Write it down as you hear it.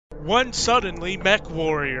one suddenly mech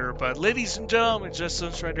warrior. But ladies and gentlemen, just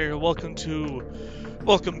Surrender here.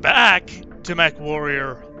 Welcome back to Mech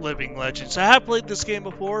Warrior Living Legends. I have played this game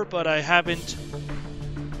before, but I haven't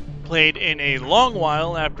played in a long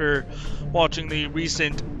while after watching the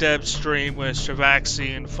recent dev stream with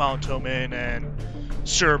Stravaxi and Phantomin and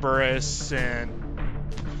Cerberus and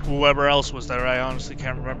whoever else was there. I honestly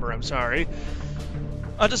can't remember, I'm sorry.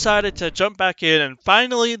 I decided to jump back in, and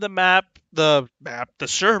finally the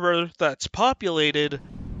server that's populated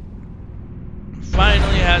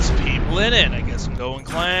finally has people in it. I guess I'm going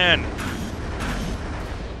clan.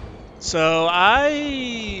 So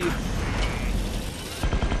I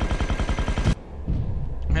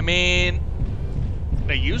mean,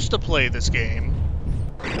 I used to play this game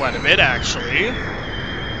quite a bit actually,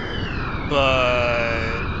 but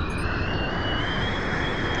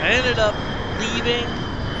I ended up leaving.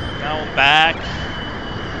 Now I'm back.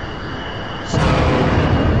 So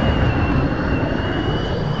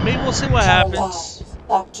maybe we'll see what happens.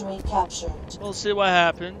 Factory captured. We'll see what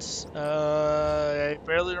happens. I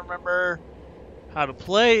barely remember how to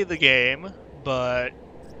play the game, but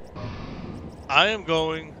I am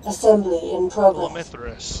going Assembly in progress.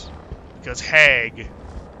 Mithras because Hag.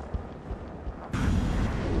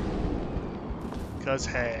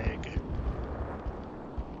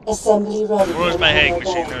 Assembly ready. Where's my Hag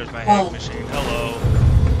machine? There's my Hag machine. Hello.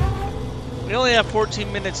 We only have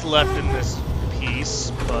 14 minutes left in this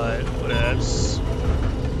piece, but whatevs.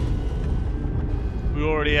 We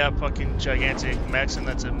already have fucking gigantic mechs, and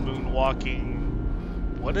that's a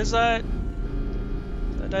moonwalking. What is that? Is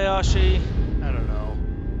that Dayashi? I don't know.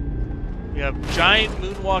 We have giant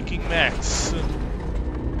moonwalking mechs.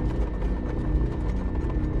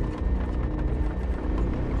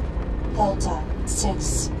 Delta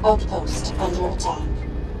 6 outpost under attack.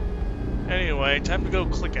 Anyway, time to go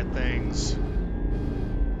click at things.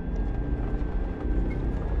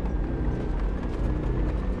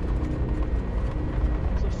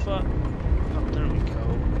 What the fuck? Oh, there we go.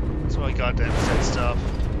 That's why I goddamn said stuff.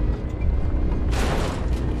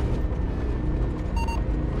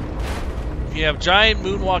 You have giant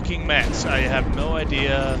moonwalking mechs. I have no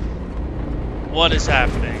idea what is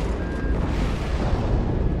happening.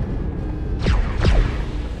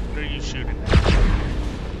 What are you shooting at?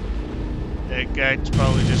 That guy's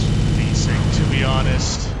probably just desync, to be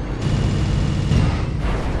honest.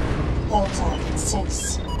 Delta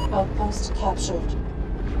 6 outpost captured.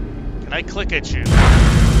 Can I click at you?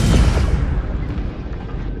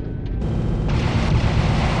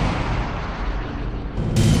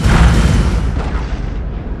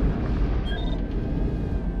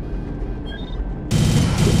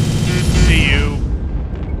 See you.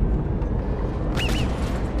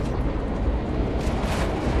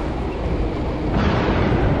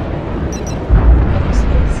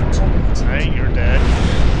 Alright, you're dead.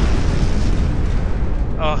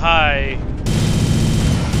 Oh, hi.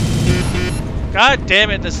 God damn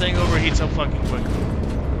it, this thing overheats so fucking quickly.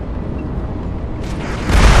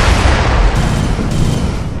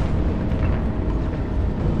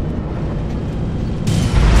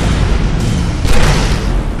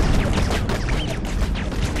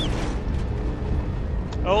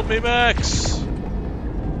 Help me, Max!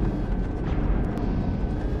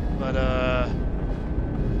 But,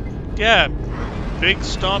 yeah. Big,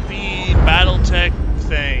 stompy, Battletech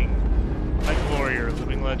thing. Mech Warrior,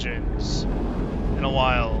 Living Legends. In a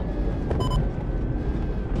while.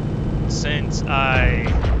 Since I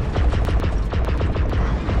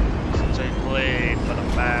played, but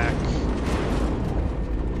I'm back.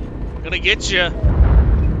 I'm gonna get you.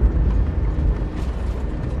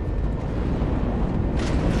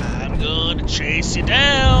 I'm gonna chase you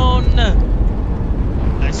down.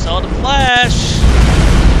 I saw the flash.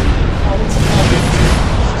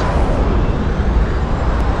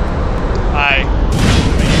 Hi.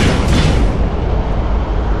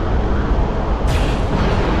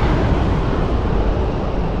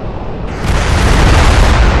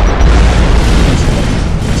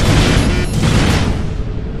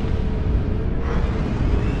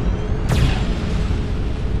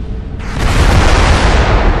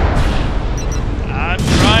 I'm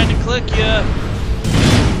trying to click you.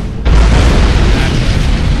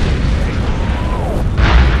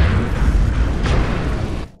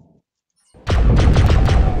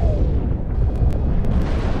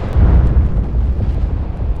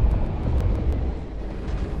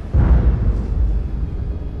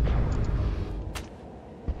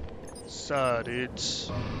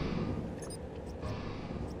 Dudes.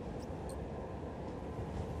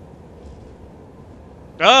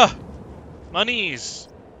 Ah! Monies!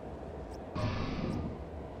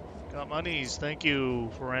 Got Monies, thank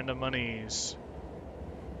you for random monies.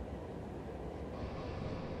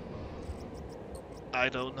 I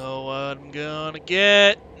don't know what I'm gonna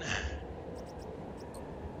get.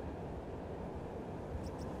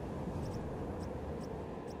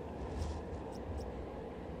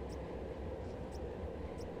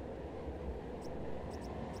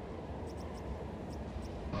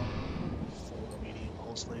 Medium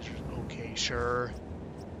pulse lasers, okay, sure.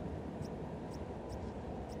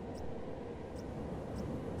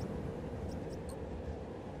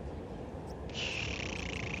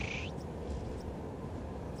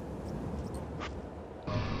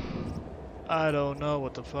 I don't know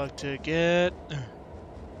what the fuck to get.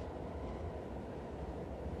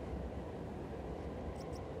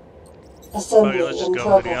 Assembly Okay, let's just in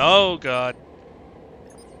go with it. progress. Oh god.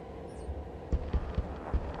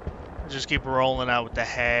 Just keep rolling out with the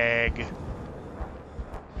hag.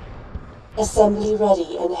 Assembly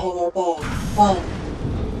ready in hangar bay. 1.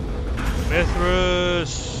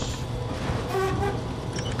 Mithras.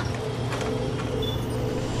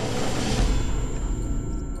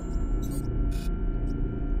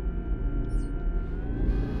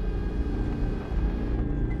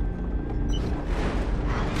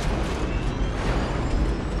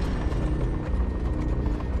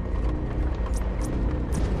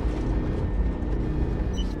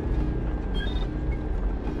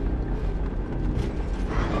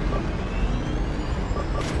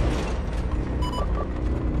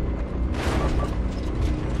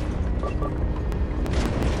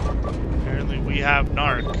 Apparently we have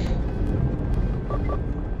narc.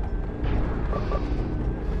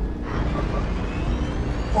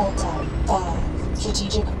 Delta 5.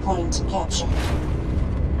 Strategic point captured.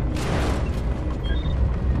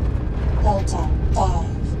 Delta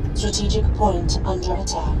 5. Strategic point under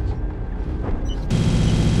attack.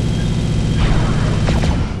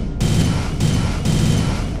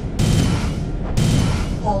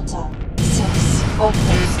 Delta 6.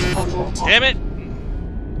 Outpost under attack. Damn it!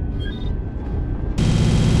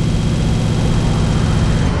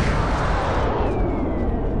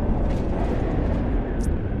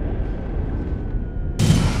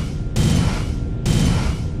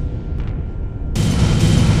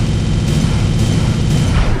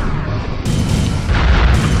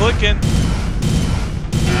 Clicking.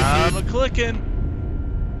 I'm a clicking.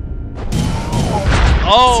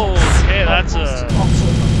 Oh, okay, that's a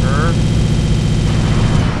her.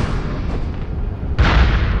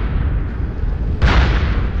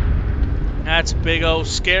 That's a big old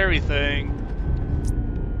scary thing.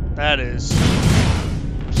 That is.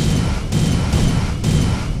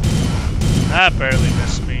 That barely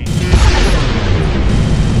missed me.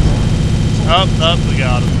 Oh, we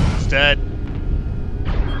got him. He's dead.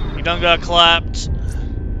 He done got clapped.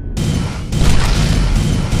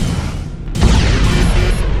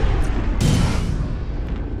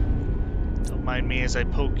 Don't mind me as I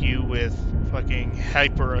poke you with fucking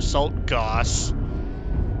hyper assault goss.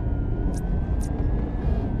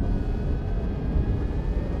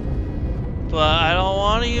 But I don't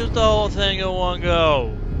want to use the whole thing in one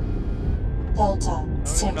go. Delta I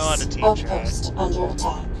don't even know how to 6. teach Outpost under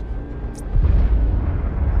attack.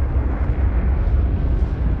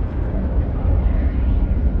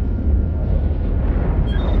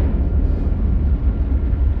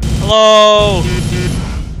 Hello!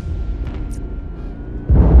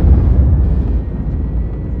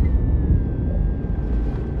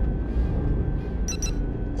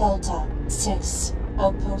 Delta 6.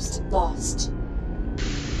 Outpost lost.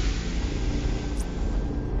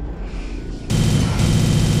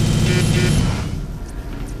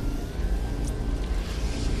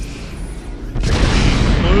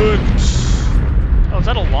 Oh, is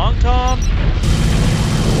that a long tom?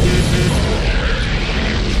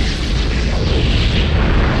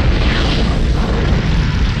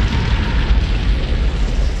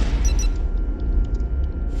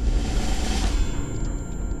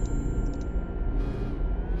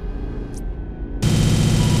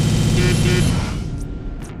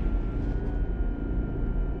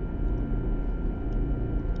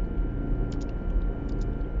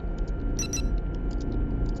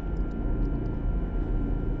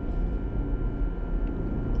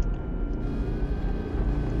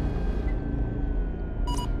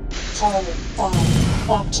 Charlie 5.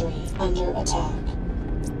 Factory under attack.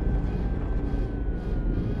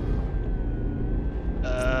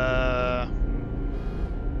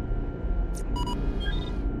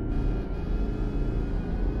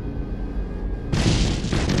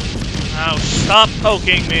 Oh, stop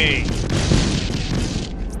poking me!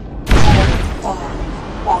 Charlie 5.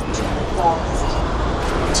 Factory lost.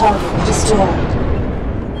 Target destroyed.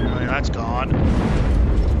 Really That's gone.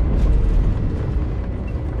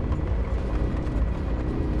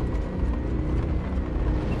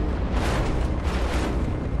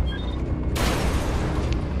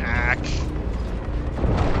 Ack.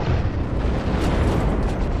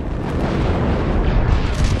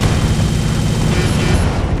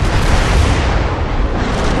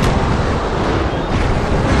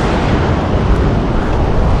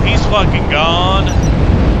 He's fucking gone.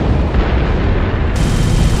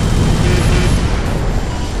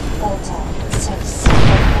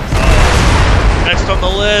 Next on the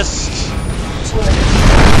list.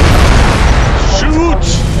 Shoot!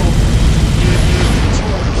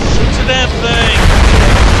 Shoot the damn thing!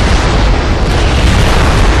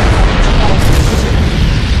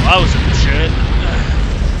 Well, that was some shit.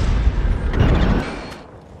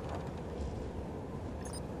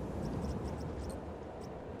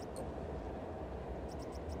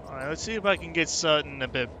 Alright, let's see if I can get something a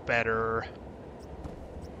bit better.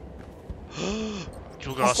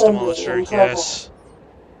 Dual gas demolisher, yes.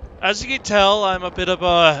 As you can tell, I'm a bit of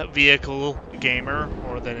a vehicle gamer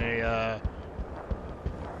more than a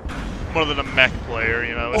mech player.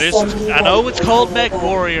 You know, it is. I know it's called Mech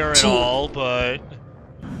Warrior and all, but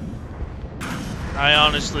I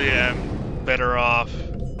honestly am better off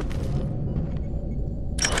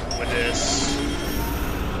with this.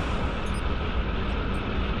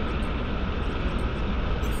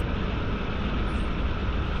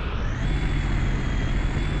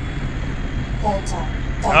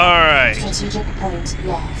 Alright. Strategic point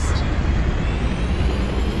lost.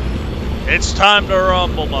 It's time to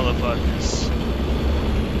rumble, motherfuckers.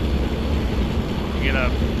 I'm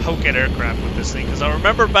gonna poke at aircraft with this thing, because I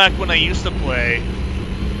remember back when I used to play,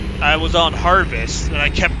 I was on Harvest, and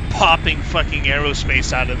I kept popping fucking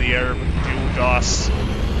aerospace out of the air with dual gas.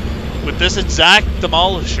 With this exact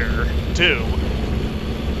demolisher, too.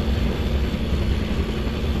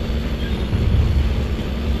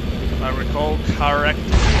 If I recall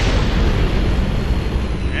correctly.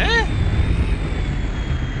 Eh?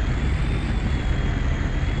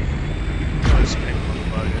 This big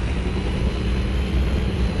motherfucker.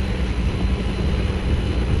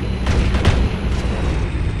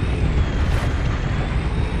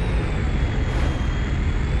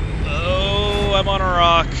 Oh, I'm on a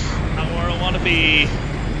rock. Not where I want to be.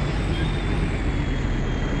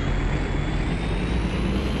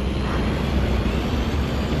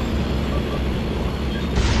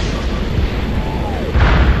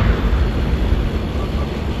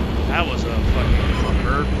 That was a fucking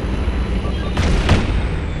clunker.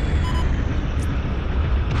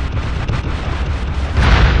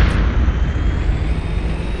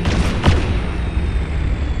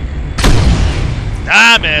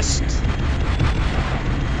 I missed.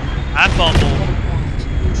 I fumbled.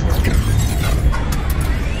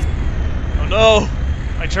 Oh no!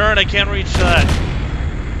 My turn, I can't reach that.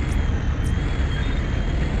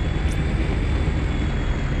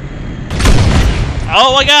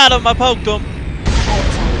 Oh, I got him! I poked him!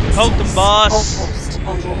 Poked him, boss!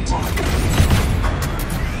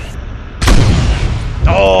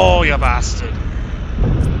 Oh, you bastard!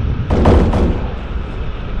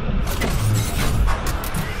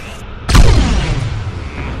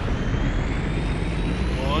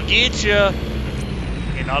 We'll get you!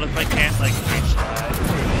 Okay, not if I can't, like, reach that.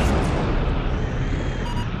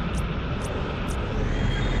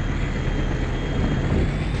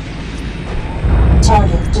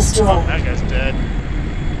 Target destroyed. Oh, that guy's dead.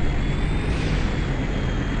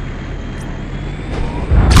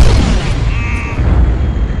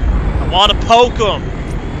 I want to poke him.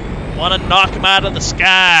 I want to knock him out of the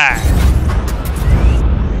sky.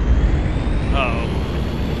 Uh-oh.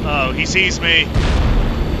 Oh, he sees me.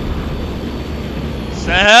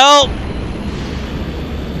 Help!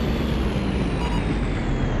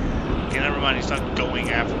 Okay, never mind. He's not going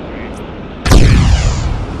after me.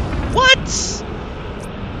 What?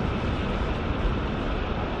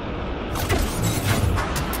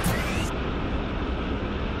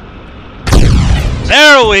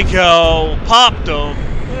 There we go! Popped him!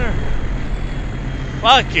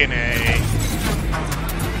 Fucking A.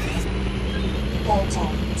 Delta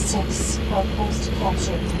 6 outpost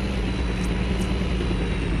captured.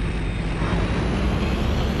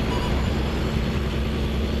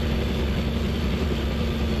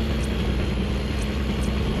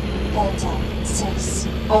 Delta 6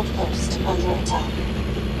 outpost under attack.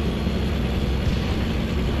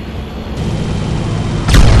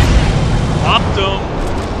 Popped him.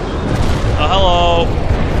 Oh, hello.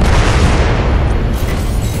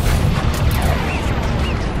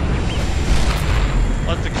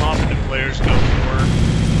 Let the confident players go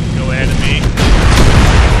ahead of me.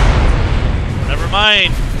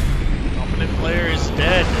 legitimate player is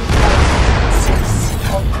dead. 6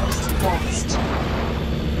 outpost lost.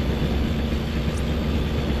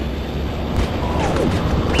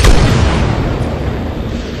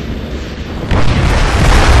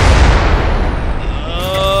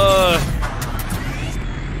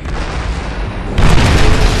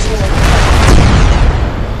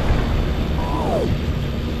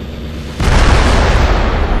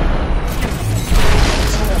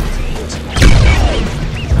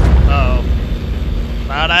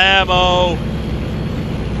 Ammo.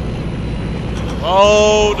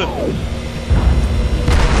 Load. Load.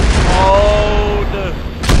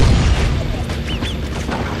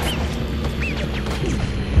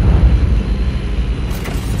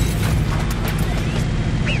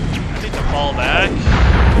 I need to fall back.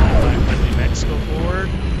 Let New Mexico forward.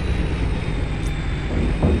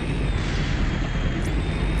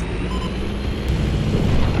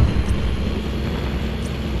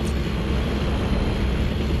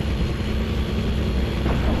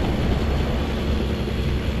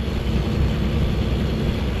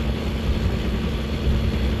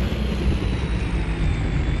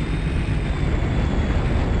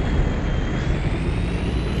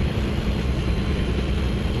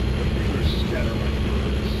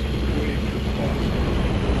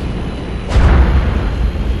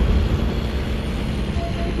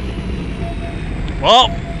 Well,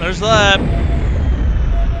 there's that.